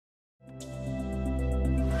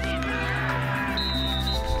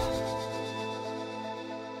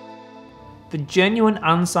The genuine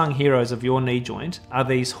unsung heroes of your knee joint are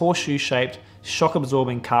these horseshoe-shaped,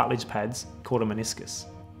 shock-absorbing cartilage pads called a meniscus.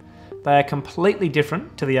 They are completely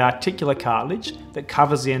different to the articular cartilage that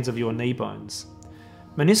covers the ends of your knee bones.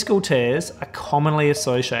 Meniscal tears are commonly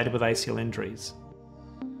associated with ACL injuries.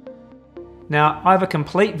 Now, I have a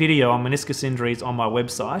complete video on meniscus injuries on my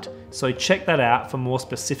website, so check that out for more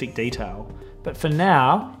specific detail. But for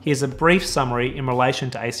now, here's a brief summary in relation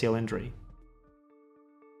to ACL injury.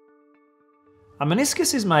 A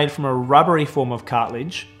meniscus is made from a rubbery form of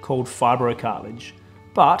cartilage called fibrocartilage,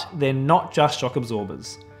 but they're not just shock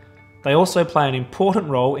absorbers. They also play an important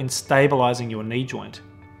role in stabilising your knee joint.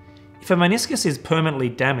 If a meniscus is permanently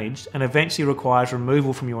damaged and eventually requires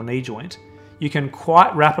removal from your knee joint, you can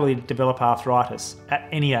quite rapidly develop arthritis at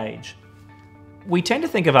any age. We tend to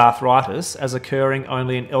think of arthritis as occurring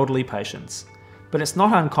only in elderly patients, but it's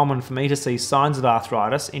not uncommon for me to see signs of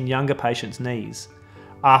arthritis in younger patients' knees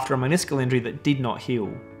after a meniscal injury that did not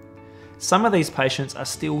heal. Some of these patients are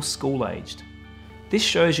still school-aged. This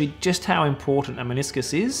shows you just how important a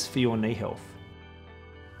meniscus is for your knee health.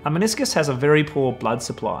 A meniscus has a very poor blood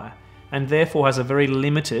supply and therefore has a very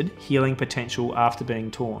limited healing potential after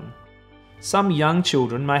being torn. Some young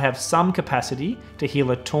children may have some capacity to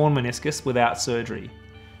heal a torn meniscus without surgery,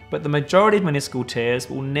 but the majority of meniscal tears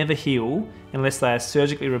will never heal unless they are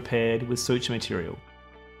surgically repaired with suture material.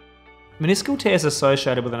 Meniscal tears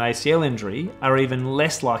associated with an ACL injury are even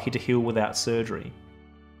less likely to heal without surgery.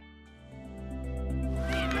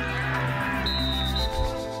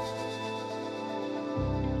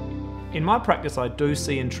 In my practice, I do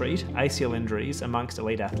see and treat ACL injuries amongst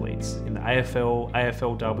elite athletes in the AFL,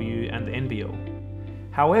 AFLW and the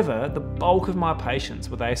NBL. However, the bulk of my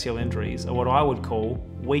patients with ACL injuries are what I would call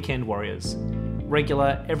weekend warriors.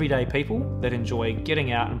 Regular, everyday people that enjoy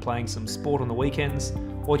getting out and playing some sport on the weekends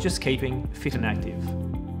or just keeping fit and active.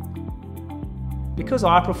 Because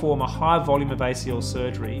I perform a high volume of ACL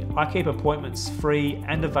surgery, I keep appointments free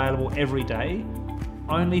and available every day,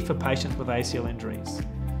 only for patients with ACL injuries.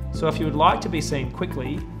 So if you would like to be seen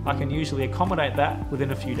quickly, I can usually accommodate that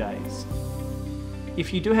within a few days.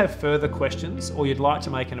 If you do have further questions or you'd like to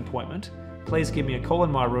make an appointment, please give me a call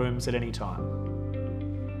in my rooms at any time.